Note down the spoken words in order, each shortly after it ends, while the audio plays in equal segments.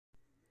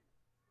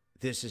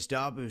This is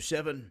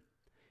Dabu7,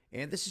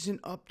 and this is an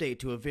update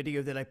to a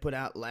video that I put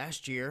out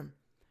last year.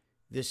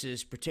 This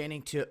is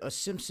pertaining to a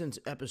Simpsons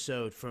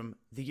episode from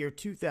the year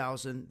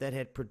 2000 that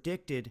had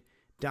predicted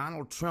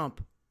Donald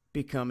Trump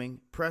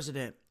becoming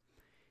president.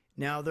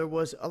 Now, there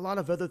was a lot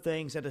of other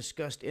things I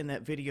discussed in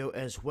that video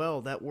as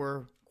well that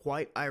were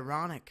quite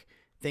ironic.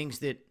 Things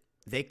that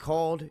they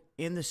called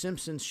in the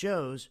Simpsons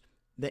shows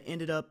that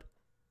ended up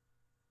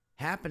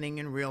happening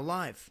in real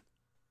life.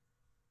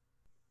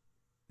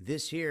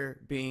 This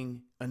here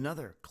being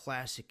another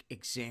classic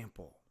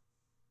example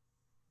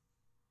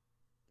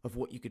of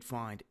what you could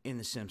find in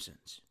The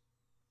Simpsons.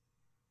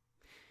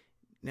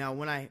 Now,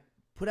 when I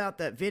put out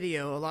that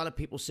video, a lot of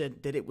people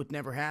said that it would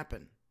never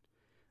happen.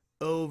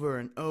 Over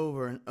and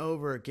over and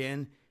over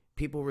again,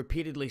 people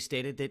repeatedly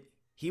stated that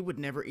he would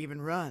never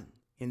even run.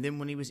 And then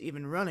when he was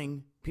even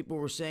running, people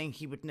were saying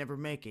he would never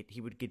make it.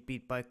 He would get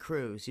beat by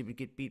Cruz. He would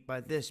get beat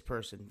by this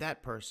person,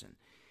 that person.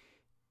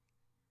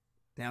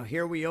 Now,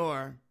 here we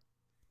are.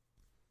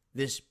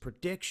 This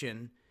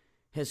prediction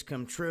has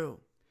come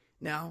true.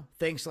 Now,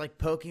 things like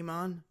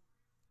Pokemon,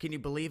 can you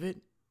believe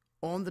it?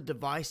 On the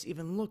device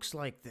even looks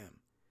like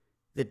them.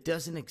 That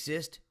doesn't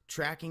exist,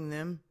 tracking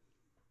them,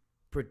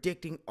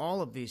 predicting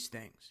all of these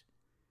things.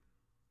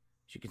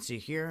 As you can see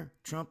here,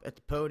 Trump at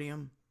the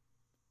podium,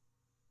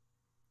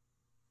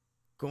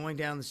 going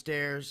down the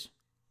stairs,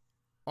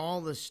 all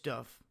this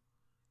stuff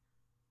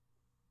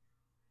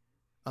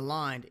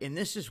aligned. And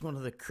this is one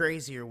of the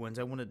crazier ones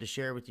I wanted to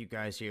share with you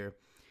guys here.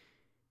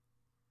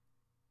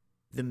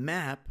 The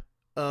map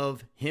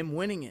of him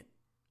winning it.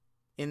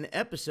 In the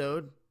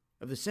episode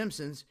of The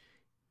Simpsons,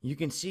 you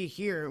can see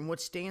here, and what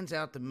stands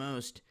out the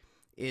most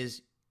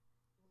is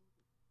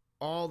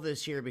all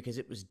this here, because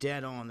it was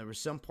dead on. There were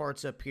some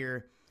parts up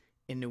here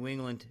in New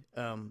England,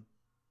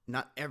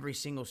 not every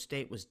single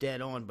state was dead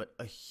on, but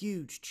a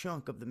huge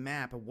chunk of the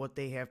map of what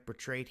they have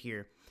portrayed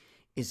here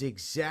is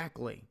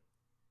exactly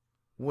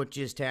what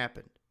just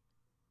happened.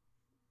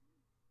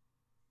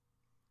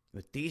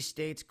 With these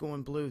states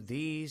going blue,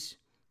 these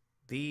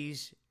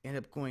end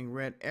up going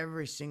red.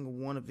 Every single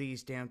one of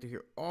these down to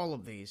here, all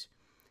of these.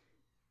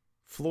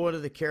 Florida,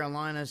 the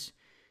Carolinas,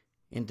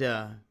 and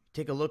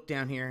take a look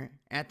down here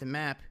at the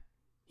map.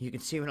 You can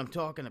see what I'm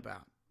talking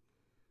about.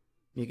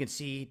 You can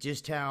see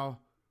just how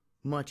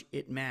much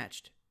it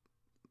matched.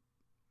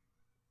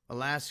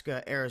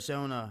 Alaska,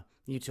 Arizona,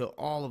 Utah,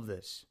 all of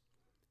this.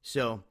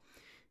 So,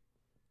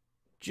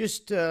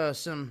 just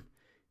some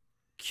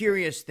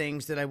curious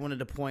things that I wanted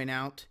to point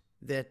out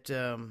that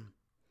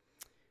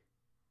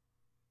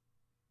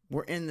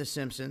were in The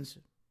Simpsons.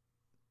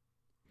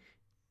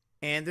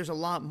 And there's a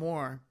lot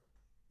more.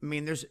 I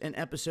mean, there's an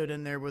episode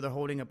in there where they're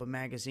holding up a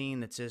magazine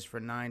that says for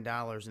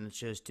 $9 and it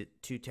shows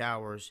two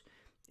towers.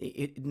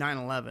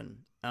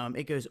 9/11.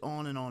 It goes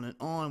on and on and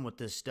on with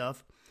this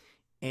stuff.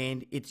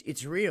 And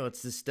it's real.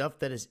 It's the stuff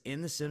that is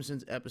in The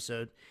Simpsons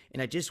episode.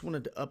 And I just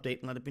wanted to update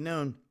and let it be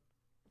known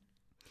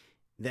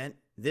that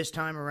this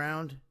time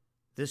around,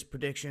 this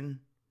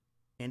prediction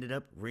ended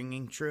up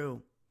ringing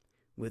true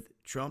with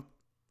Trump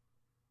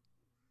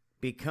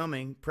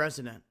becoming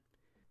president.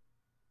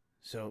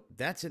 So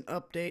that's an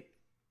update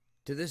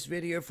to this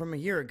video from a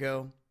year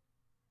ago.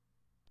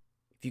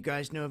 If you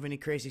guys know of any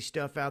crazy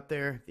stuff out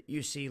there that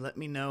you see, let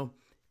me know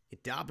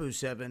at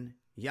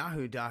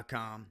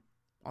dabu7yahoo.com.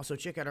 Also,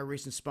 check out our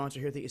recent sponsor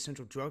here at the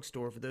Essential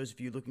Drugstore for those of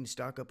you looking to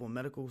stock up on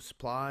medical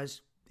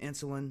supplies,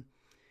 insulin,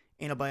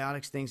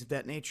 antibiotics, things of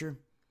that nature.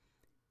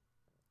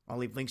 I'll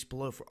leave links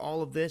below for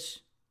all of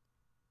this.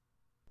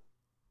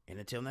 And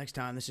until next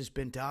time, this has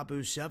been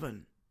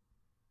Dabu7.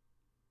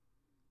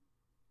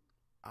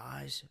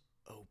 Eyes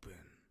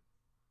open.